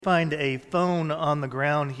Find a phone on the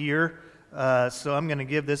ground here, so I'm going to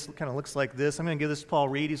give this, kind of looks like this. I'm going to give this to Paul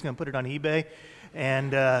Reed. He's going to put it on eBay,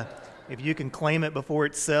 and if you can claim it before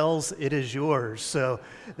it sells, it is yours. So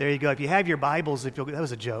there you go. If you have your Bibles, that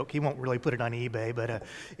was a joke. He won't really put it on eBay, but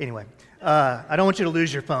anyway, I don't want you to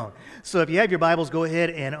lose your phone. So if you have your Bibles, go ahead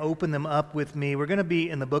and open them up with me. We're going to be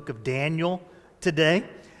in the book of Daniel today,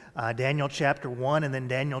 Daniel chapter 1 and then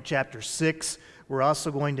Daniel chapter 6. We're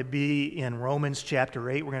also going to be in Romans chapter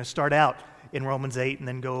 8. We're going to start out in Romans 8 and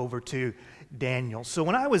then go over to Daniel. So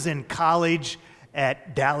when I was in college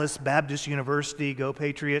at Dallas Baptist University, go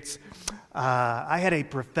Patriots, I had a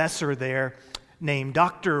professor there named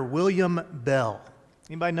Dr. William Bell.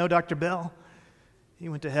 Anybody know Dr. Bell? He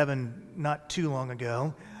went to heaven not too long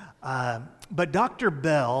ago. But Dr.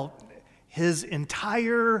 Bell, his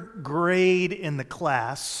entire grade in the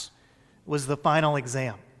class was the final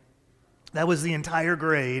exam. That was the entire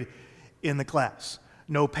grade in the class.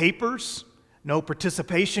 No papers, no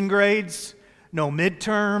participation grades, no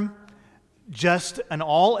midterm, just an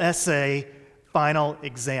all-essay final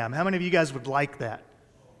exam. How many of you guys would like that?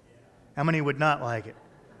 How many would not like it?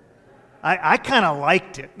 I kind of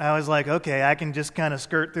liked it. I was like, okay, I can just kind of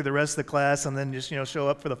skirt through the rest of the class and then just, show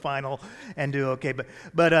up for the final and do okay.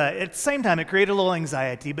 But at the same time, it created a little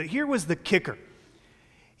anxiety. But here was the kicker.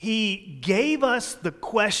 He gave us the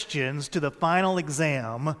questions to the final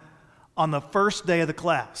exam on the first day of the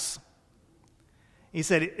class. He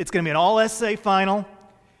said, it's going to be an all-essay final,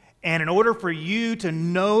 and in order for you to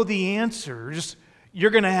know the answers, you're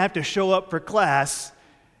going to have to show up for class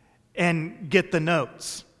and get the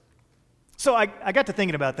notes. So I got to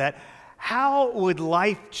thinking about that. How would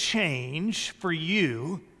life change for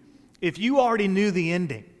you if you already knew the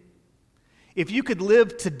ending? If you could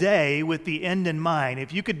live today with the end in mind,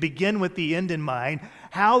 if you could begin with the end in mind,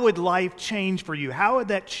 how would life change for you? How would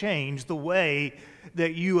that change the way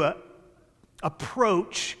that you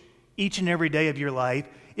approach each and every day of your life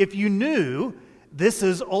if you knew this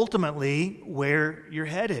is ultimately where you're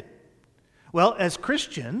headed? Well, as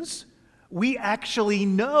Christians, we actually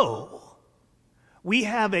know. We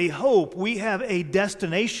have a hope. We have a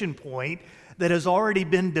destination point that has already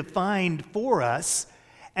been defined for us.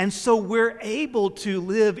 And so we're able to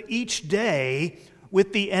live each day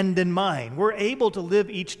with the end in mind. We're able to live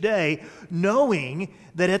each day knowing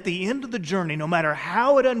that at the end of the journey, no matter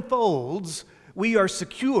how it unfolds, we are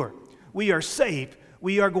secure, we are safe,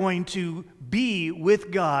 we are going to be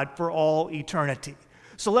with God for all eternity.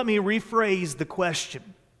 So let me rephrase the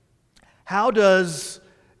question. How does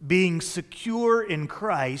being secure in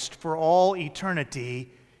Christ for all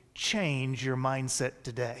eternity change your mindset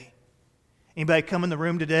today? Anybody come in the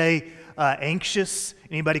room today anxious?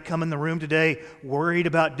 Anybody come in the room today worried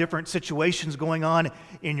about different situations going on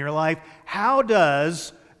in your life? How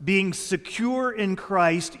does being secure in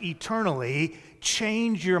Christ eternally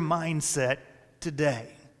change your mindset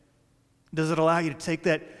today? Does it allow you to take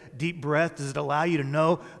that deep breath? Does it allow you to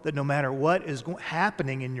know that no matter what is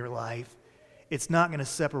happening in your life, it's not going to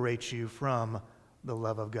separate you from the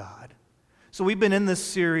love of God? So we've been in this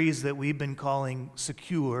series that we've been calling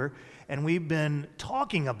Secure, and we've been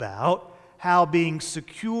talking about how being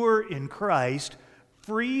secure in Christ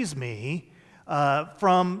frees me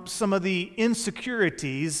from some of the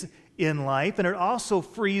insecurities in life, and it also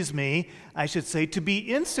frees me, I should say, to be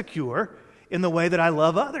insecure in the way that I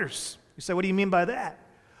love others. You say, what do you mean by that?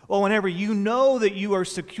 Well, whenever you know that you are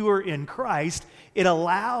secure in Christ, it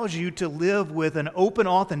allows you to live with an open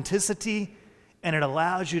authenticity, and it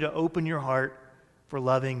allows you to open your heart for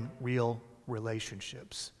loving real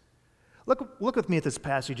relationships. Look with me at this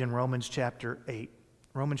passage in Romans chapter 8.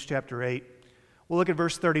 Romans chapter 8. We'll look at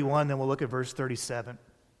verse 31, then we'll look at verse 37.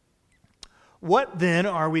 What then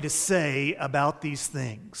are we to say about these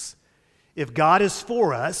things? If God is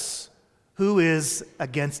for us, who is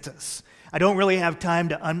against us? I don't really have time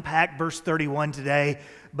to unpack verse 31 today,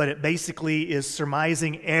 but it basically is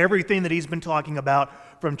surmising everything that he's been talking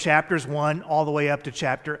about from chapters 1 all the way up to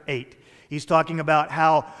chapter 8. He's talking about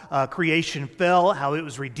how creation fell, how it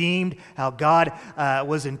was redeemed, how God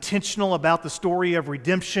was intentional about the story of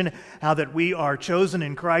redemption, how that we are chosen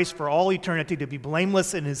in Christ for all eternity to be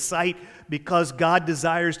blameless in His sight because God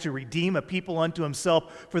desires to redeem a people unto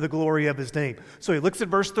Himself for the glory of His name. So he looks at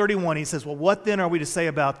verse 31, he says, well, what then are we to say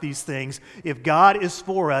about these things? If God is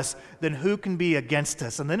for us, then who can be against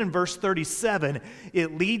us? And then in verse 37,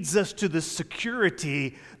 it leads us to the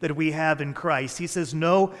security that we have in Christ. He says,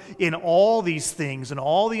 no, in all these things and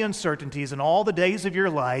all the uncertainties and all the days of your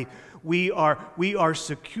life, we are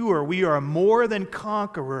secure. We are more than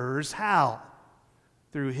conquerors. How?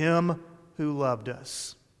 Through Him who loved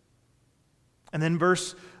us. And then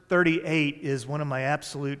verse 38 is one of my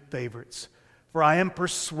absolute favorites. For I am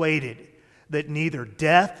persuaded that neither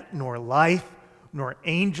death, nor life, nor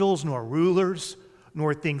angels, nor rulers,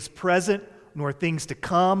 nor things present, nor things to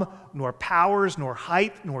come, nor powers, nor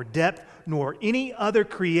height, nor depth, nor any other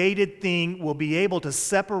created thing will be able to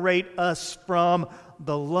separate us from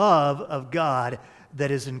the love of God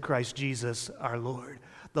that is in Christ Jesus our Lord.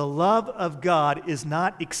 The love of God is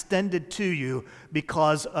not extended to you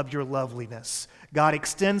because of your loveliness. God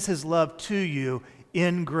extends His love to you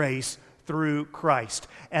in grace through Christ.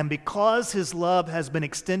 And because His love has been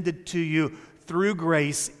extended to you through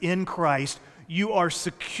grace in Christ, you are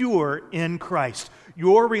secure in Christ.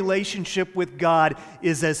 Your relationship with God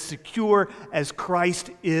is as secure as Christ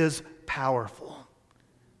is powerful.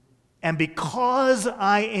 And because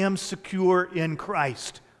I am secure in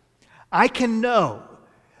Christ, I can know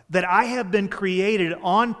that I have been created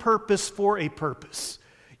on purpose for a purpose.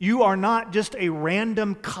 You are not just a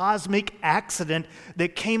random cosmic accident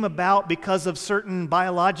that came about because of certain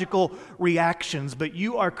biological reactions, but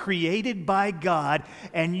you are created by God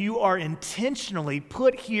and you are intentionally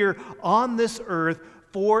put here on this earth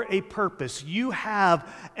for a purpose. You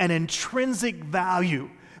have an intrinsic value.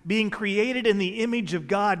 Being created in the image of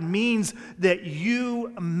God means that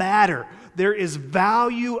you matter. There is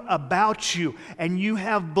value about you, and you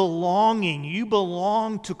have belonging. You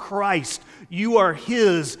belong to Christ. You are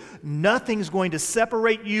His. Nothing's going to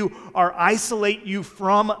separate you or isolate you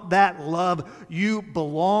from that love. You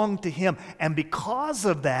belong to Him. And because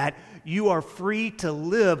of that, you are free to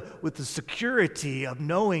live with the security of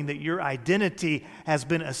knowing that your identity has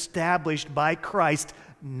been established by Christ,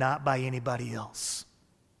 not by anybody else.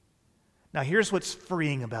 Now, here's what's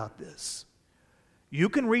freeing about this. You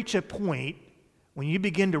can reach a point when you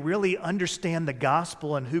begin to really understand the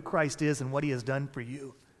gospel and who Christ is and what He has done for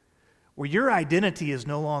you, where your identity is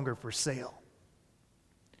no longer for sale.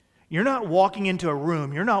 You're not walking into a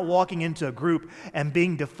room, you're not walking into a group and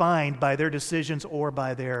being defined by their decisions or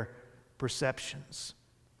by their perceptions,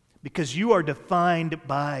 because you are defined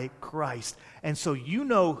by Christ. And so you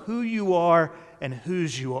know who you are and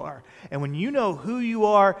whose you are. And when you know who you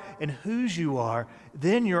are and whose you are,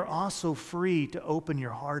 then you're also free to open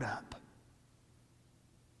your heart up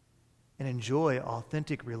and enjoy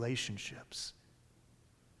authentic relationships.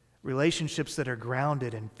 Relationships that are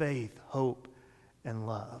grounded in faith, hope, and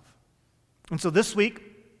love. And so this week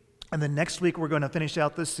and the next week we're going to finish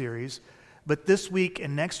out this series. But this week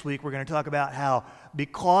and next week we're going to talk about how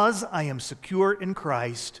because I am secure in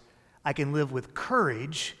Christ, I can live with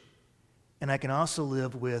courage and I can also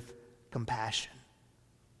live with compassion.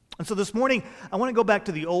 And so this morning, I want to go back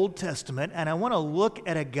to the Old Testament, and I want to look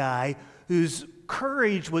at a guy whose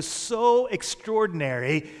courage was so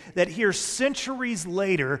extraordinary that here, centuries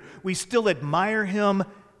later, we still admire him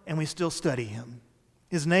and we still study him.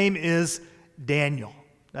 His name is Daniel.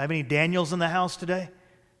 Do I have any Daniels in the house today?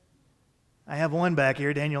 I have one back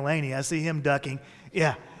here, Daniel Laney. I see him ducking.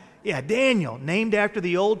 Yeah, Daniel, named after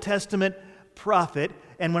the Old Testament prophet.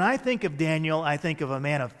 And when I think of Daniel, I think of a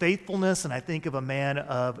man of faithfulness and I think of a man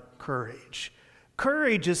of courage.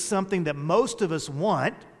 Courage is something that most of us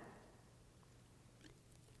want,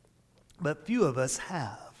 but few of us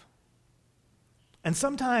have. And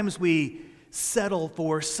sometimes we settle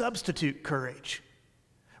for substitute courage.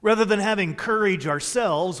 Rather than having courage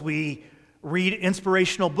ourselves, we read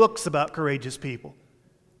inspirational books about courageous people.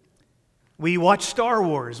 We watch Star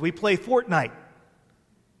Wars. We play Fortnite.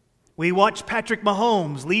 We watch Patrick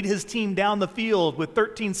Mahomes lead his team down the field with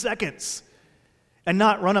 13 seconds and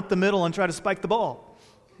not run up the middle and try to spike the ball,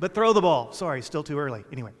 but throw the ball. Sorry, still too early.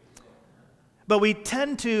 Anyway. But we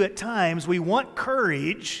tend to, at times, we want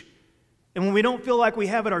courage, and when we don't feel like we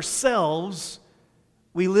have it ourselves,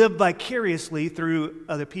 we live vicariously through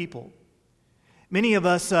other people. Many of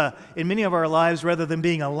us, in many of our lives, rather than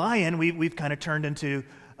being a lion, we've kind of turned into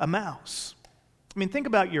a mouse. I mean, think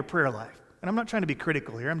about your prayer life. And I'm not trying to be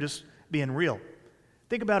critical here, I'm just being real.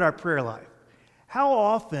 Think about our prayer life. How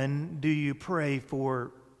often do you pray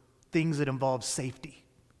for things that involve safety?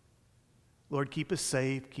 Lord, keep us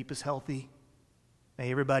safe, keep us healthy. May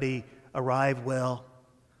everybody arrive well.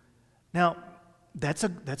 Now, that's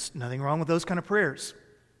nothing wrong with those kind of prayers.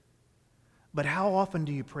 But how often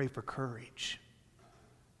do you pray for courage?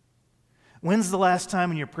 When's the last time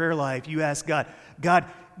in your prayer life you asked God,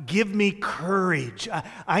 give me courage.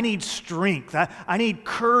 I need strength. I need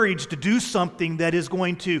courage to do something that is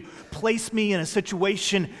going to place me in a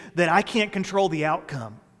situation that I can't control the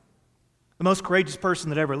outcome. The most courageous person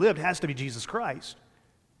that ever lived has to be Jesus Christ.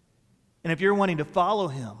 And if you're wanting to follow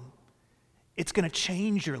Him, it's going to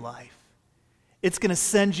change your life. It's going to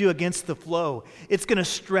send you against the flow. It's going to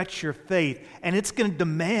stretch your faith. And it's going to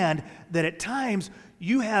demand that at times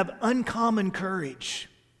you have uncommon courage.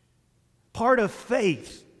 Part of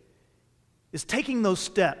faith is taking those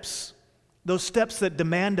steps that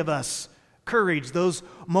demand of us courage, those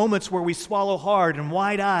moments where we swallow hard and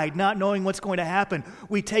wide-eyed, not knowing what's going to happen.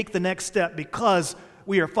 We take the next step because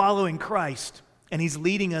we are following Christ, and He's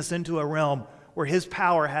leading us into a realm where His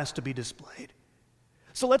power has to be displayed.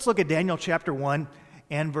 So let's look at Daniel chapter 1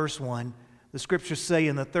 and verse 1. The scriptures say,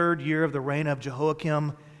 in the 3rd year of the reign of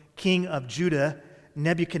Jehoiakim, king of Judah,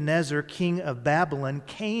 Nebuchadnezzar, king of Babylon,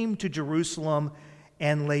 came to Jerusalem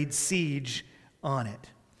and laid siege on it.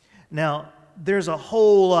 Now, there's a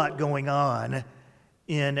whole lot going on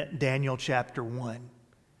in Daniel chapter 1.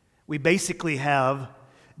 We basically have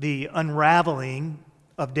the unraveling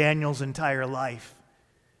of Daniel's entire life.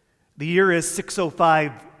 The year is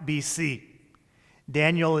 605 BC.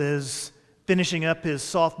 Daniel is finishing up his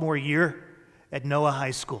sophomore year at Noah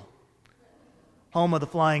High School, home of the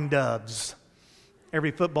Flying Doves.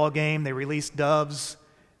 Every football game, they release doves,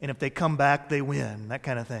 and if they come back, they win, that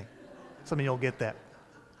kind of thing. Some of you will get that.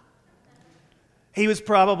 He was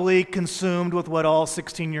probably consumed with what all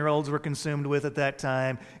 16-year-olds were consumed with at that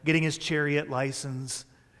time, getting his chariot license,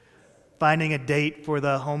 finding a date for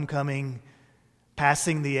the homecoming,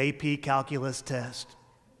 passing the AP calculus test.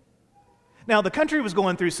 Now, the country was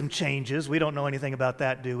going through some changes. We don't know anything about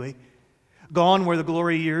that, do we? Gone were the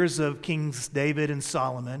glory years of Kings David and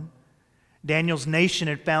Solomon. Daniel's nation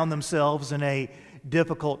had found themselves in a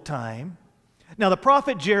difficult time. Now, the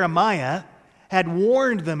prophet Jeremiah had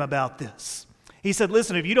warned them about this. He said,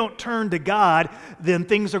 listen, if you don't turn to God, then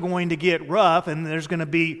things are going to get rough and there's going to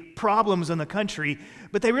be problems in the country.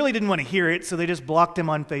 But they really didn't want to hear it, so they just blocked him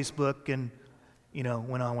on Facebook and,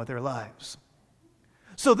 went on with their lives.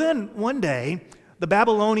 So then, one day, the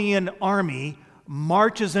Babylonian army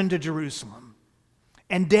marches into Jerusalem,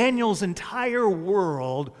 and Daniel's entire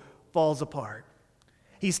world falls apart.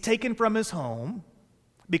 He's taken from his home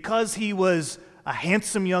because he was a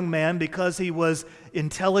handsome young man, because he was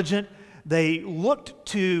intelligent. They looked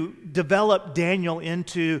to develop Daniel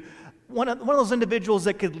into one of those individuals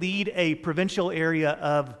that could lead a provincial area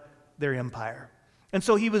of their empire. And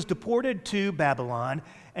so he was deported to Babylon,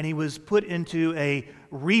 and he was put into a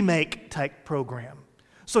remake-type program.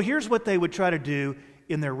 So here's what they would try to do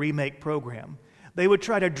in their remake program. They would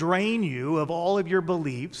try to drain you of all of your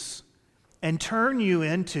beliefs and turn you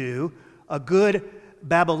into a good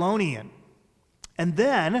Babylonian. And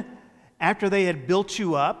then, after they had built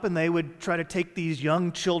you up, and they would try to take these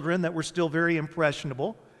young children that were still very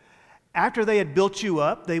impressionable, after they had built you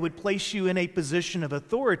up, they would place you in a position of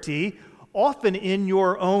authority, often in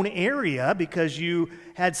your own area because you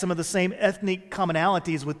had some of the same ethnic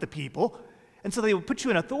commonalities with the people. And so they would put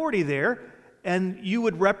you in authority there, and you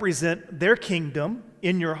would represent their kingdom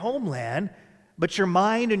in your homeland, but your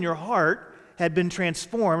mind and your heart had been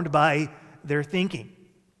transformed by their thinking.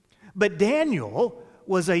 But Daniel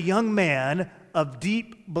was a young man of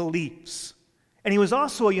deep beliefs, and he was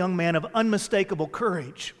also a young man of unmistakable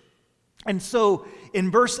courage. And so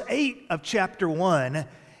in verse 8 of chapter 1,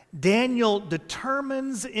 Daniel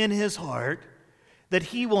determines in his heart that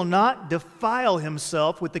he will not defile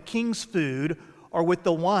himself with the king's food or with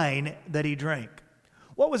the wine that he drank.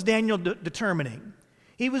 What was Daniel determining?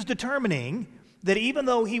 He was determining that even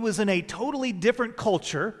though he was in a totally different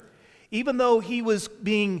culture, even though he was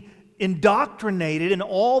being indoctrinated in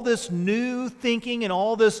all this new thinking and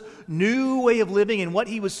all this new way of living and what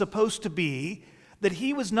he was supposed to be, that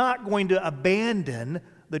he was not going to abandon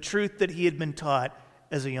the truth that he had been taught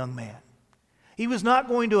as a young man. He was not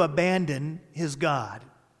going to abandon his God.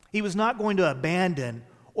 He was not going to abandon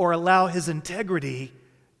or allow his integrity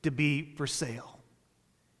to be for sale.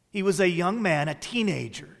 He was a young man, a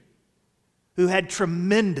teenager, who had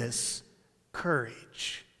tremendous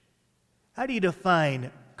courage. How do you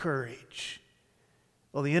define courage?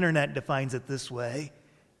 Well, the internet defines it this way,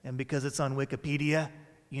 and because it's on Wikipedia,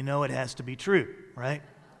 you know it has to be true, right?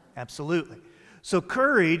 Absolutely. So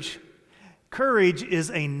courage is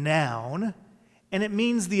a noun, and it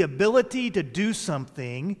means the ability to do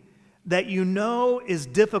something that you know is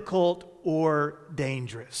difficult or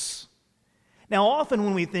dangerous. Now, often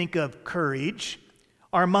when we think of courage,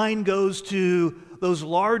 our mind goes to those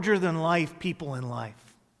larger-than-life people in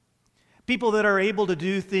life. People that are able to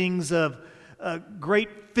do things of great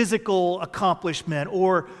physical accomplishment,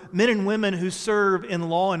 or men and women who serve in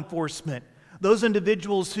law enforcement, those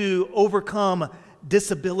individuals who overcome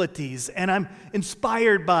disabilities. And I'm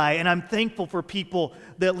inspired by and I'm thankful for people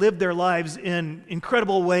that live their lives in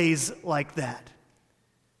incredible ways like that.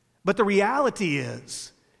 But the reality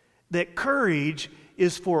is that courage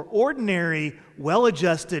is for ordinary,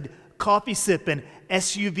 well-adjusted, coffee-sipping,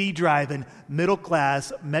 SUV-driving,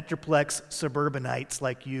 middle-class, metroplex suburbanites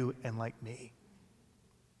like you and like me.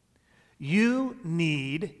 You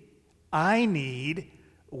need, I need,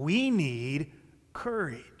 we need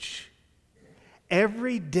courage.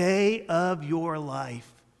 Every day of your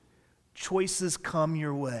life, choices come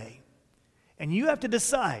your way. And you have to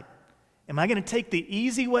decide, am I going to take the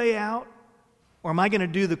easy way out, or am I going to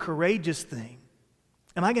do the courageous thing?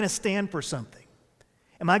 Am I going to stand for something?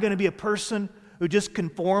 Am I going to be a person who just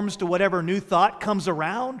conforms to whatever new thought comes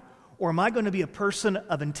around, or am I going to be a person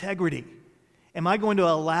of integrity? Am I going to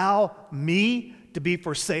allow me to be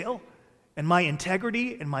for sale, and my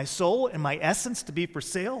integrity and my soul and my essence to be for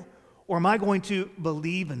sale, or am I going to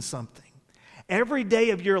believe in something? Every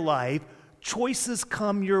day of your life, choices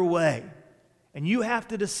come your way, and you have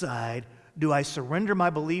to decide, do I surrender my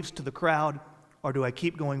beliefs to the crowd, or do I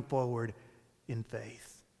keep going forward in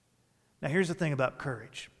faith? Now, here's the thing about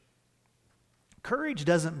courage. Courage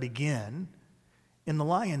doesn't begin in the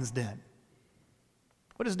lion's den.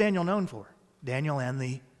 What is Daniel known for? Daniel and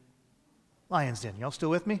the lion's den. Y'all still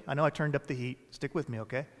with me? I know I turned up the heat. Stick with me,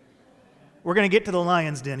 okay? We're going to get to the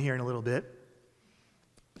lion's den here in a little bit.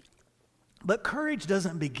 But courage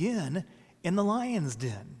doesn't begin in the lion's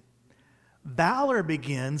den. Valor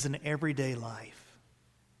begins in everyday life.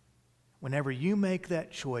 Whenever you make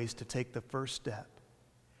that choice to take the first step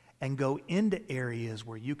and go into areas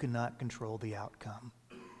where you cannot control the outcome.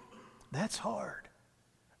 That's hard.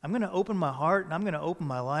 I'm going to open my heart and I'm going to open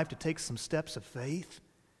my life to take some steps of faith,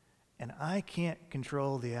 and I can't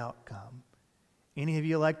control the outcome. Any of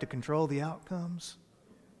you like to control the outcomes?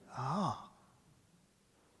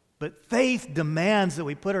 But faith demands that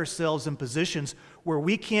we put ourselves in positions where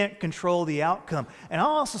we can't control the outcome. And I'll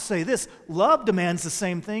also say this, love demands the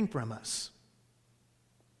same thing from us.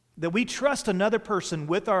 That we trust another person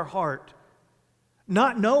with our heart,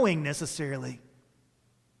 not knowing necessarily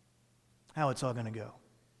how it's all going to go.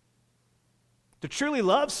 To truly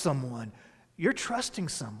love someone, you're trusting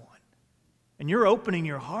someone, and you're opening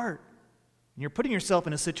your heart, and you're putting yourself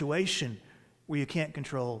in a situation where you can't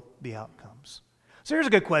control the outcomes. So here's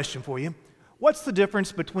a good question for you. What's the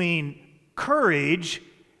difference between courage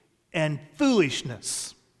and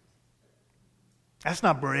foolishness? That's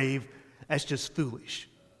not brave, that's just foolish.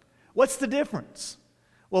 What's the difference?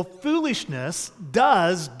 Well, foolishness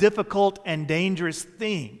does difficult and dangerous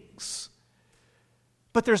things,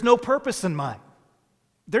 but there's no purpose in mind.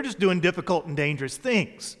 They're just doing difficult and dangerous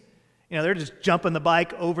things. You know, they're just jumping the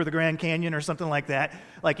bike over the Grand Canyon or something like that,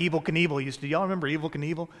 like Evel Knievel used to. Y'all remember Evel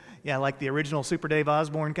Knievel? Yeah, like the original Super Dave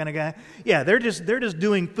Osborne kind of guy. Yeah, they're just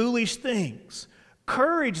doing foolish things.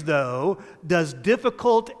 Courage, though, does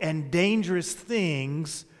difficult and dangerous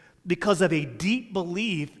things because of a deep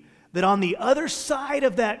belief that on the other side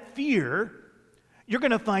of that fear, you're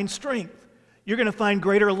going to find strength. You're going to find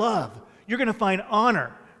greater love. You're going to find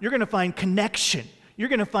honor. You're going to find connection. You're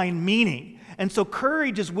going to find meaning. And so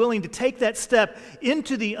courage is willing to take that step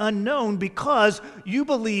into the unknown because you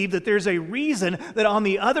believe that there's a reason that on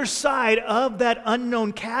the other side of that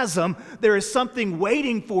unknown chasm, there is something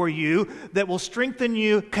waiting for you that will strengthen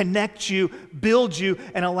you, connect you, build you,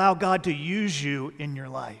 and allow God to use you in your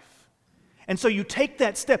life. And so you take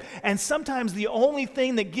that step, and sometimes the only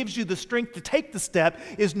thing that gives you the strength to take the step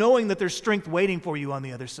is knowing that there's strength waiting for you on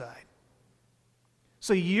the other side.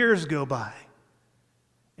 So years go by.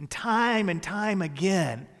 And time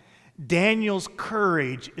again, Daniel's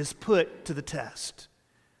courage is put to the test.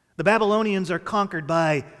 The Babylonians are conquered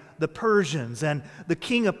by the Persians, and the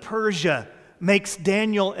king of Persia makes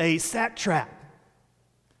Daniel a satrap.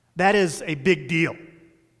 That is a big deal.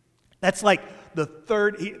 That's like the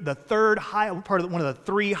third high, part of one of the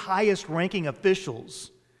three highest ranking officials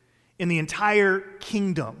in the entire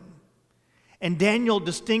kingdom. And Daniel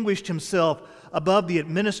distinguished himself above the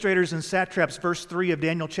administrators and satraps, verse 3 of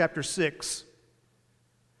Daniel chapter 6,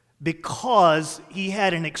 because he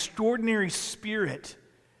had an extraordinary spirit.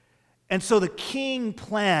 And so the king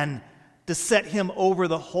planned to set him over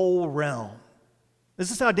the whole realm. This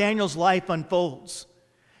is how Daniel's life unfolds.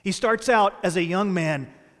 He starts out as a young man,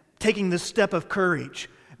 taking this step of courage,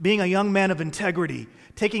 being a young man of integrity,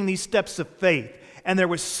 taking these steps of faith. And there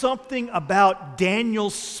was something about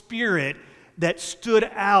Daniel's spirit that stood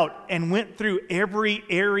out and went through every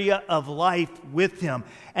area of life with him.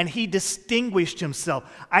 And he distinguished himself.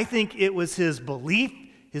 I think it was his belief,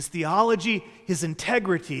 his theology, his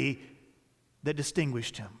integrity that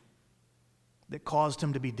distinguished him, that caused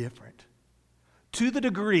him to be different. To the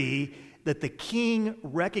degree that the king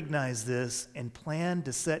recognized this and planned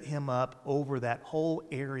to set him up over that whole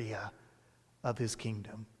area of his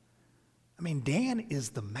kingdom. I mean, Dan is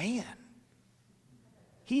the man.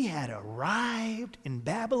 He had arrived in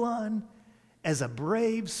Babylon as a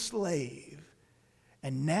brave slave,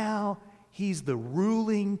 and now he's the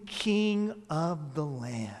ruling king of the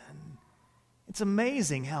land. It's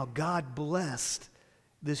amazing how God blessed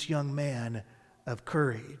this young man of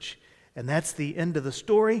courage. And that's the end of the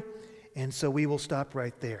story, and so we will stop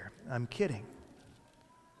right there. I'm kidding.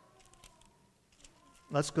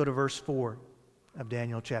 Let's go to verse 4 of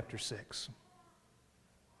Daniel chapter 6.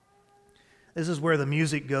 This is where the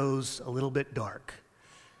music goes a little bit dark.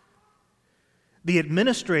 The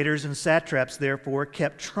administrators and satraps, therefore,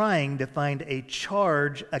 kept trying to find a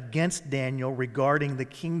charge against Daniel regarding the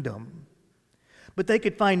kingdom. But they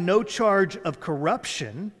could find no charge of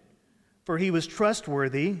corruption, for he was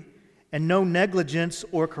trustworthy, and no negligence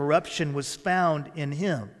or corruption was found in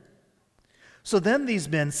him. So then these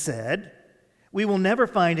men said, "We will never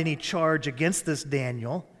find any charge against this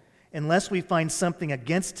Daniel unless we find something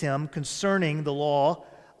against him concerning the law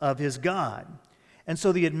of his God." And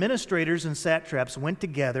so the administrators and satraps went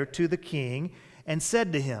together to the king and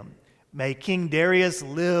said to him, "May King Darius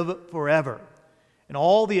live forever." And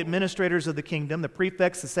all the administrators of the kingdom, the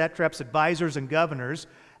prefects, the satraps, advisors, and governors,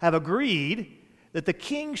 have agreed that the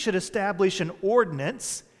king should establish an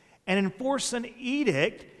ordinance and enforce an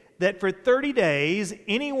edict that for 30 days,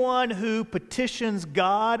 anyone who petitions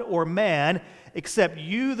God or man, except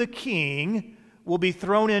you, the king, will be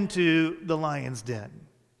thrown into the lion's den.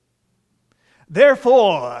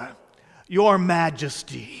 Therefore, your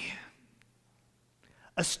majesty,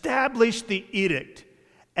 establish the edict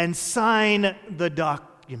and sign the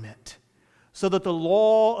document, so that the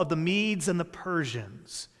law of the Medes and the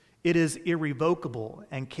Persians, it is irrevocable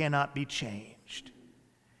and cannot be changed.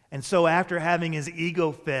 And so after having his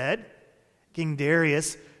ego fed, King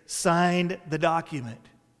Darius signed the document.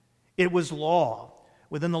 It was law.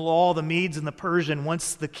 Within the law of the Medes and the Persian,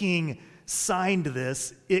 once the king signed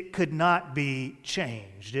this, it could not be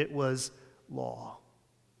changed. It was law.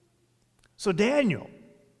 So Daniel,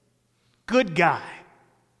 good guy,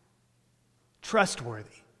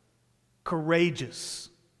 trustworthy, courageous,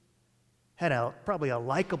 had probably a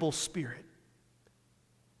likable spirit,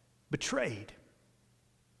 betrayed,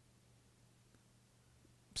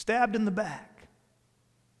 stabbed in the back,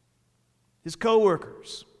 his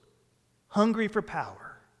co-workers, hungry for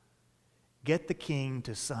power, get the king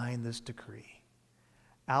to sign this decree,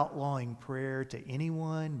 outlawing prayer to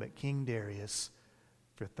anyone but King Darius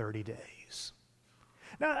for 30 days.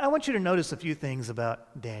 Now, I want you to notice a few things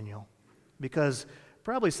about Daniel, because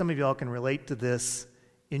probably some of y'all can relate to this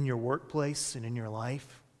in your workplace and in your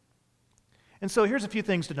life. And so here's a few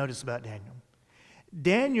things to notice about Daniel.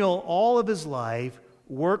 Daniel, all of his life,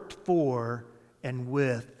 worked for and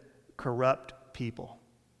with corrupt people.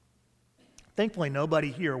 Thankfully,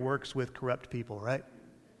 nobody here works with corrupt people, right?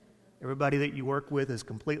 Everybody that you work with is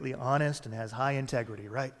completely honest and has high integrity,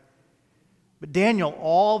 right? But Daniel,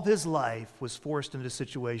 all of his life, was forced into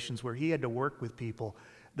situations where he had to work with people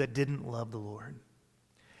that didn't love the Lord.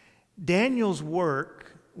 Daniel's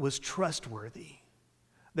work was trustworthy.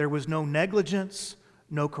 There was no negligence,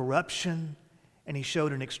 no corruption, and he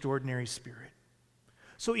showed an extraordinary spirit.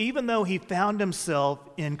 So even though he found himself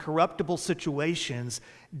in corruptible situations,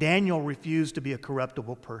 Daniel refused to be a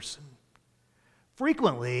corruptible person.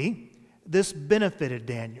 Frequently, this benefited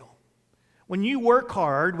Daniel. When you work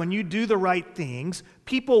hard, when you do the right things,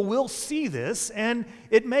 people will see this, and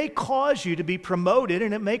it may cause you to be promoted,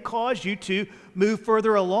 and it may cause you to move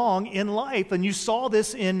further along in life. And you saw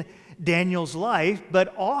this in Daniel's life,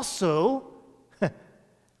 but also,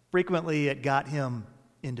 frequently it got him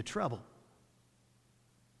into trouble.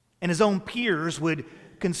 And his own peers would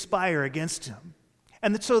conspire against him.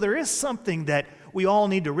 And so there is something that we all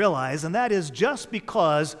need to realize, and that is just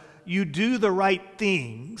because you do the right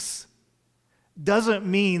things doesn't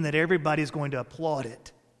mean that everybody's going to applaud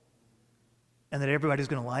it and that everybody's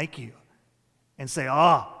going to like you and say,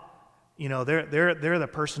 they're the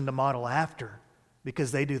person to model after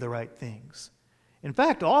because they do the right things. In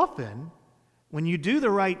fact, often when you do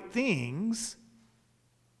the right things,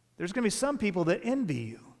 there's going to be some people that envy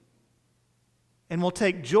you and will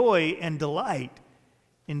take joy and delight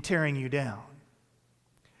in tearing you down.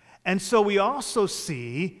 And so we also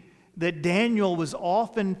see that Daniel was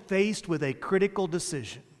often faced with a critical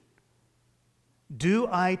decision. Do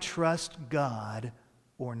I trust God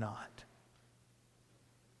or not?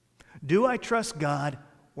 Do I trust God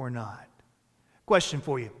or not? Question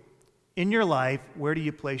for you. In your life, where do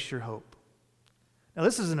you place your hope? Now,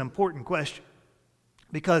 this is an important question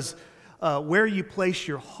because where you place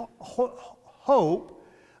your hope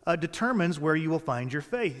determines where you will find your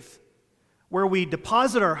faith. Where we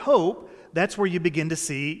deposit our hope that's where you begin to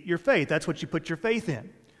see your faith. That's what you put your faith in.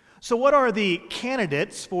 So what are the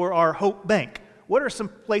candidates for our hope bank? Where are some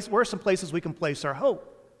places we can place our hope?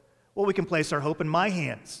 Well, we can place our hope in my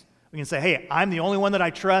hands. We can say, hey, I'm the only one that I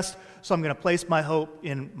trust, so I'm going to place my hope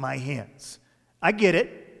in my hands. I get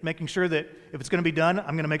it, making sure that if it's going to be done,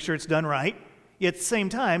 I'm going to make sure it's done right. Yet at the same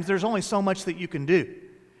time, there's only so much that you can do.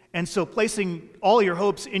 And so placing all your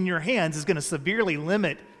hopes in your hands is going to severely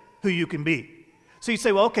limit who you can be. So you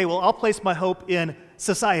say, well, okay, I'll place my hope in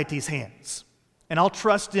society's hands. And I'll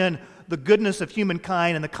trust in the goodness of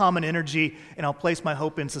humankind and the common energy, and I'll place my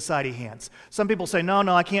hope in society's hands. Some people say, no,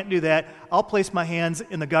 I can't do that. I'll place my hands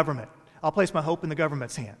in the government. I'll place my hope in the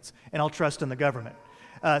government's hands, and I'll trust in the government.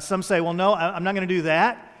 Some say, well, no, I'm not going to do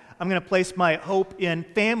that. I'm going to place my hope in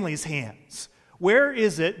family's hands. Where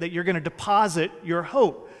is it that you're going to deposit your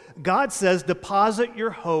hope? God says, deposit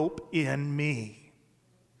your hope in me.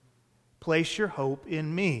 Place your hope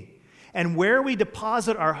in me. And where we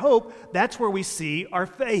deposit our hope, that's where we see our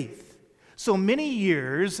faith. So many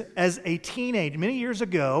years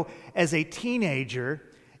ago, as a teenager,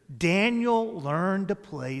 Daniel learned to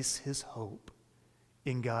place his hope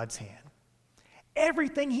in God's hand.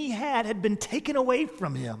 Everything he had been taken away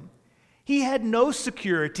from him. He had no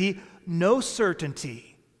security, no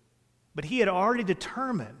certainty, but he had already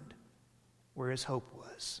determined where his hope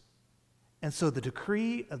was. And so the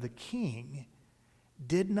decree of the king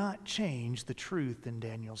did not change the truth in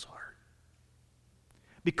Daniel's heart.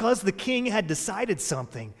 Because the king had decided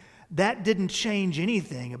something, that didn't change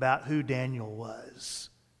anything about who Daniel was.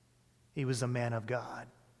 He was a man of God.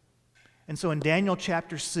 And so in Daniel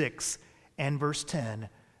chapter 6 and verse 10,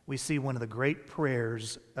 we see one of the great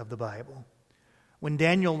prayers of the Bible. When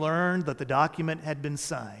Daniel learned that the document had been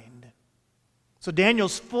signed. So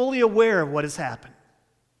Daniel's fully aware of what has happened.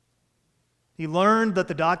 He learned that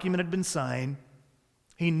the document had been signed.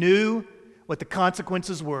 He knew what the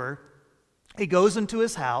consequences were. He goes into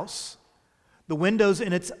his house. The windows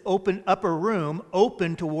in its upper room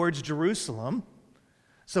open towards Jerusalem.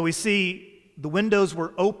 So we see the windows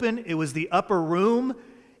were open. It was the upper room.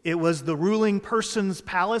 It was the ruling person's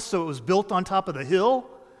palace, so it was built on top of the hill.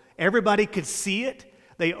 Everybody could see it.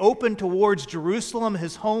 They opened towards Jerusalem,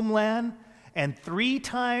 his homeland, and 3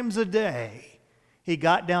 times a day he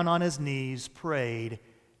got down on his knees, prayed,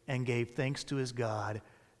 and gave thanks to his God,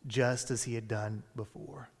 just as he had done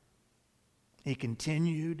before. He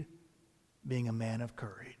continued being a man of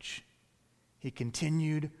courage. He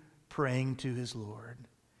continued praying to his Lord.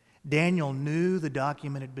 Daniel knew the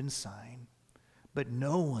document had been signed, but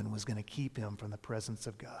no one was going to keep him from the presence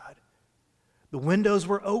of God. The windows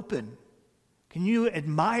were open. Can you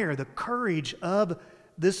admire the courage of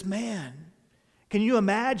this man? Can you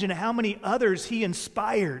imagine how many others he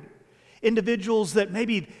inspired? Individuals that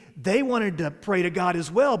maybe they wanted to pray to God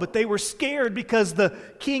as well, but they were scared because the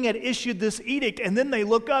king had issued this edict, and then they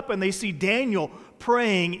look up and they see Daniel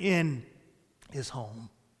praying in his home.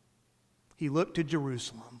 He looked to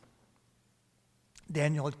Jerusalem.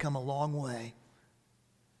 Daniel had come a long way,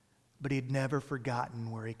 but he'd never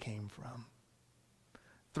forgotten where he came from.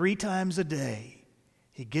 3 times a day,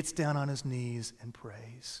 he gets down on his knees and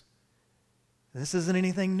prays. This isn't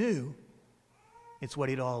anything new. It's what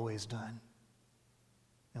he'd always done.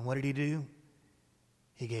 And what did he do?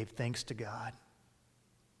 He gave thanks to God.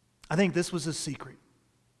 I think this was his secret.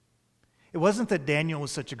 It wasn't that Daniel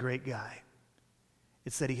was such a great guy.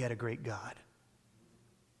 It's that he had a great God.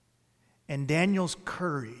 And Daniel's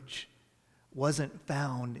courage wasn't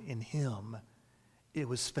found in him. It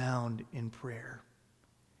was found in prayer.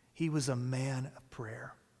 He was a man of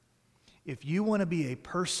prayer. If you want to be a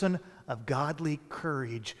person of godly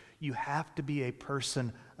courage, you have to be a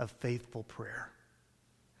person of faithful prayer.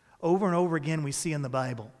 Over and over again, we see in the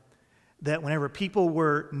Bible that whenever people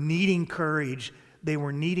were needing courage, they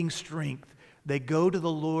were needing strength, they go to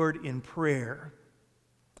the Lord in prayer.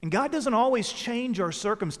 And God doesn't always change our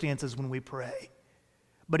circumstances when we pray,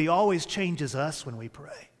 but He always changes us when we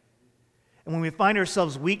pray. And when we find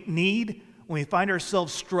ourselves weak-kneed, when we find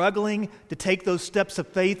ourselves struggling to take those steps of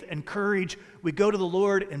faith and courage, we go to the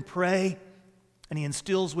Lord and pray, and He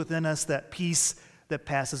instills within us that peace that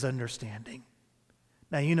passes understanding.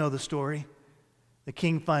 Now, you know the story. The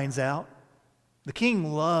king finds out. The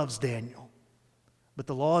king loves Daniel, but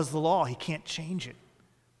the law is the law. He can't change it.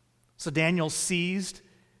 So Daniel's seized.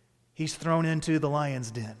 He's thrown into the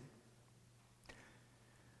lion's den.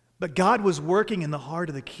 But God was working in the heart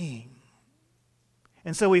of the king.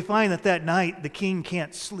 And so we find that night the king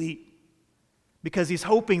can't sleep because he's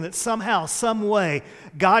hoping that somehow, some way,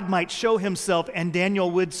 God might show Himself and Daniel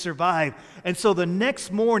would survive. And so the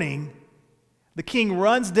next morning, the king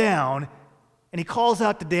runs down and he calls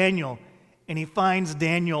out to Daniel. and he finds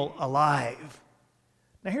Daniel alive.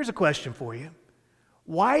 Now here's a question for you.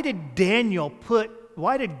 Why did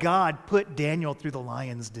God put Daniel through the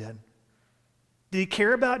lion's den? Did he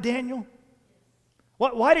care about Daniel?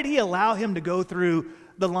 Why did he allow him to go through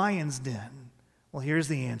the lion's den? Well, here's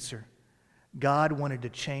the answer. God wanted to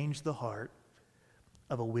change the heart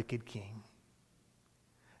of a wicked king.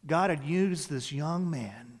 God had used this young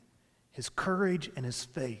man, his courage and his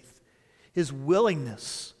faith, his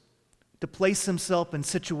willingness to place himself in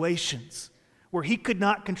situations where he could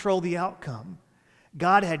not control the outcome.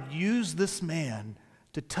 God had used this man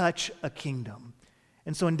to touch a kingdom.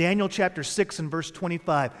 And so in Daniel chapter 6 and verse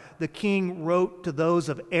 25, the king wrote to those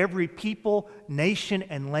of every people, nation,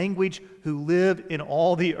 and language who live in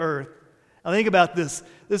all the earth. Now think about this.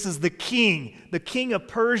 This is the king of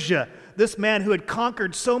Persia, this man who had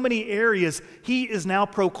conquered so many areas. He is now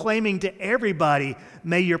proclaiming to everybody,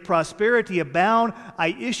 may your prosperity abound. I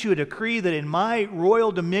issue a decree that in my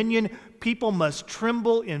royal dominion, people must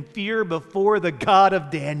tremble in fear before the God of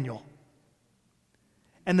Daniel.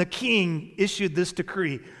 And the king issued this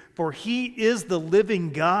decree, for he is the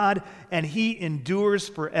living God, and he endures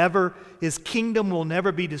forever. His kingdom will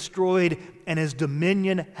never be destroyed, and his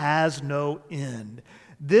dominion has no end.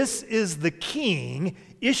 This is the king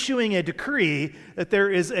issuing a decree that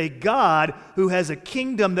there is a God who has a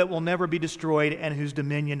kingdom that will never be destroyed and whose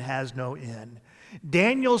dominion has no end.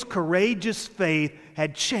 Daniel's courageous faith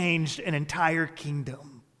had changed an entire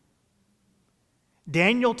kingdom.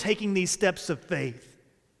 Daniel taking these steps of faith,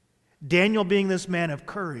 Daniel being this man of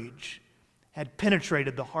courage, had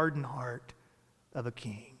penetrated the hardened heart of a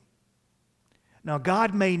king. Now,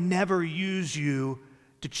 God may never use you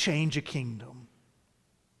to change a kingdom,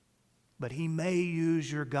 but he may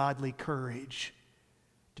use your godly courage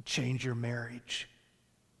to change your marriage.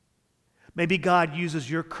 Maybe God uses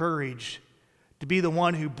your courage to be the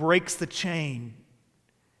one who breaks the chain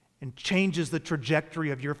and changes the trajectory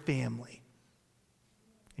of your family.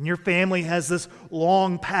 And your family has this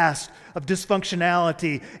long past of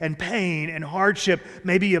dysfunctionality and pain and hardship,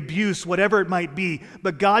 maybe abuse, whatever it might be.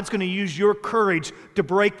 But God's going to use your courage to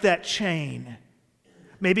break that chain.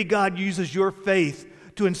 Maybe God uses your faith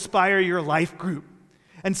to inspire your life group.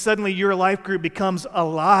 And suddenly your life group becomes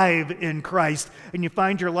alive in Christ. And you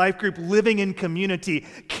find your life group living in community,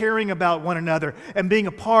 caring about one another, and being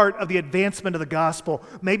a part of the advancement of the gospel.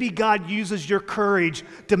 Maybe God uses your courage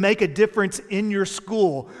to make a difference in your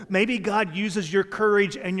school. Maybe God uses your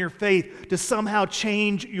courage and your faith to somehow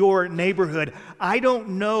change your neighborhood. I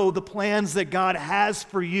don't know the plans that God has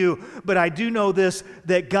for you, but I do know this,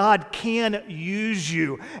 that God can use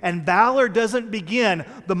you. And valor doesn't begin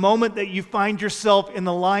the moment that you find yourself in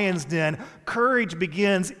the lion's den. Courage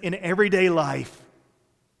begins in everyday life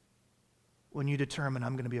when you determine,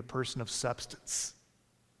 I'm going to be a person of substance.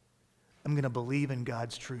 I'm going to believe in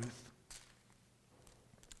God's truth.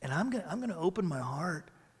 And I'm going to open my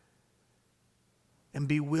heart and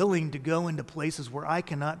be willing to go into places where I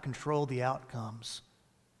cannot control the outcomes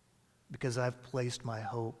because I've placed my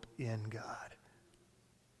hope in God.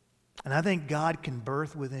 And I think God can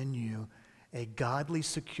birth within you a godly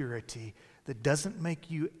security that doesn't make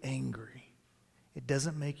you angry. It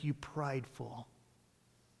doesn't make you prideful.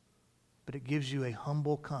 But it gives you a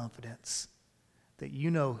humble confidence that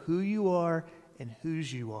you know who you are and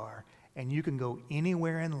whose you are. And you can go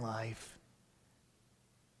anywhere in life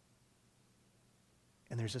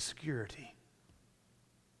and there's a security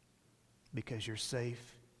because you're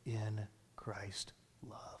safe in Christ's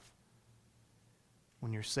love.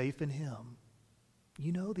 When you're safe in Him,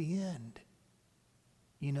 you know the end.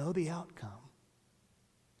 You know the outcome.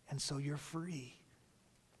 And so you're free.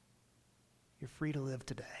 You're free to live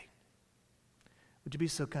today. Would you be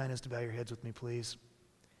so kind as to bow your heads with me, please?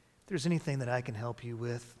 If there's anything that I can help you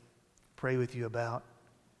with, pray with you about,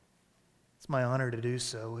 it's my honor to do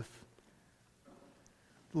so. If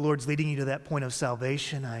the Lord's leading you to that point of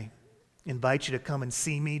salvation, I invite you to come and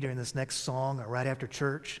see me during this next song or right after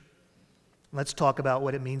church. Let's talk about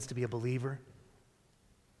what it means to be a believer.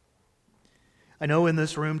 I know in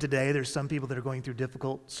this room today there's some people that are going through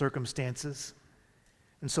difficult circumstances.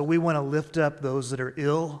 And so we want to lift up those that are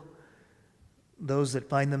ill, those that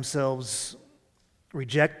find themselves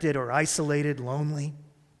rejected or isolated, lonely.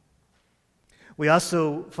 We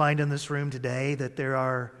also find in this room today that there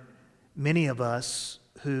are many of us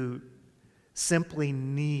who simply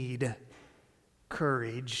need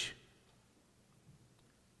courage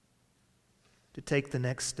to take the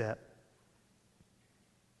next step,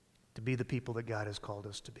 to be the people that God has called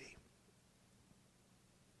us to be.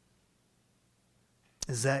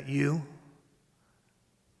 Is that you?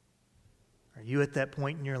 Are you at that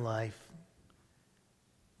point in your life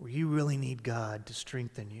where you really need God to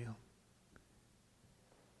strengthen you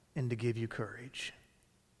and to give you courage.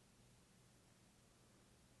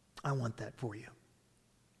 I want that for you.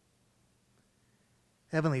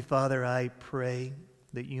 Heavenly Father, I pray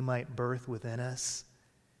that you might birth within us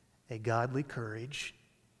a godly courage.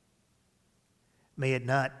 May it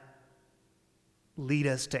not lead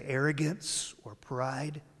us to arrogance or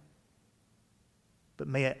pride, but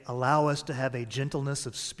may it allow us to have a gentleness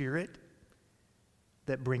of spirit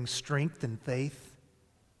that brings strength and faith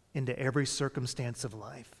into every circumstance of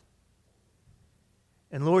life.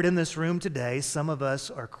 And Lord, in this room today, some of us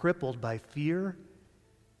are crippled by fear.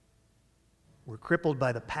 We're crippled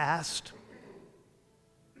by the past.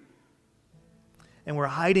 And we're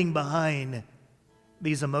hiding behind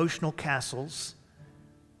these emotional castles,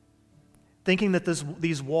 thinking that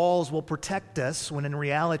these walls will protect us, when in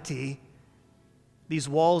reality, these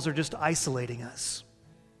walls are just isolating us.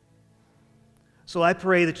 So I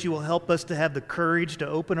pray that you will help us to have the courage to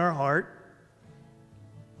open our heart,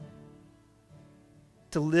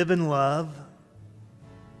 to live in love,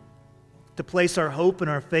 to place our hope and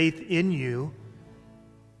our faith in you,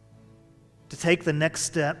 to take the next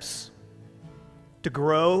steps, to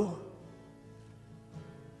grow,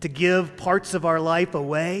 to give parts of our life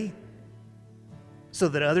away so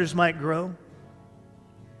that others might grow.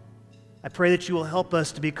 I pray that you will help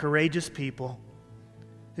us to be courageous people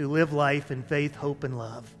who live life in faith, hope, and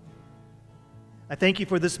love. I thank you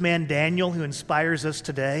for this man Daniel who inspires us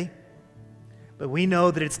today. But we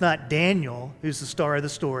know that it's not Daniel who's the star of the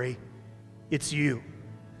story, it's you.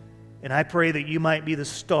 And I pray that you might be the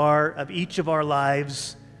star of each of our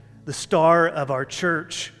lives, the star of our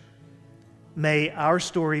church. May our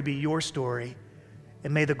story be your story,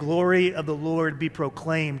 and may the glory of the Lord be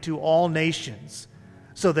proclaimed to all nations,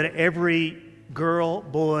 so that every girl,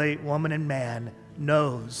 boy, woman, and man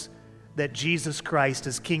knows that Jesus Christ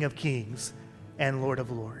is King of Kings and Lord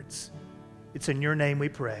of Lords. It's in your name we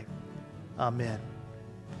pray. Amen.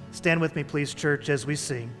 Stand with me, please, church, as we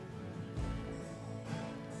sing.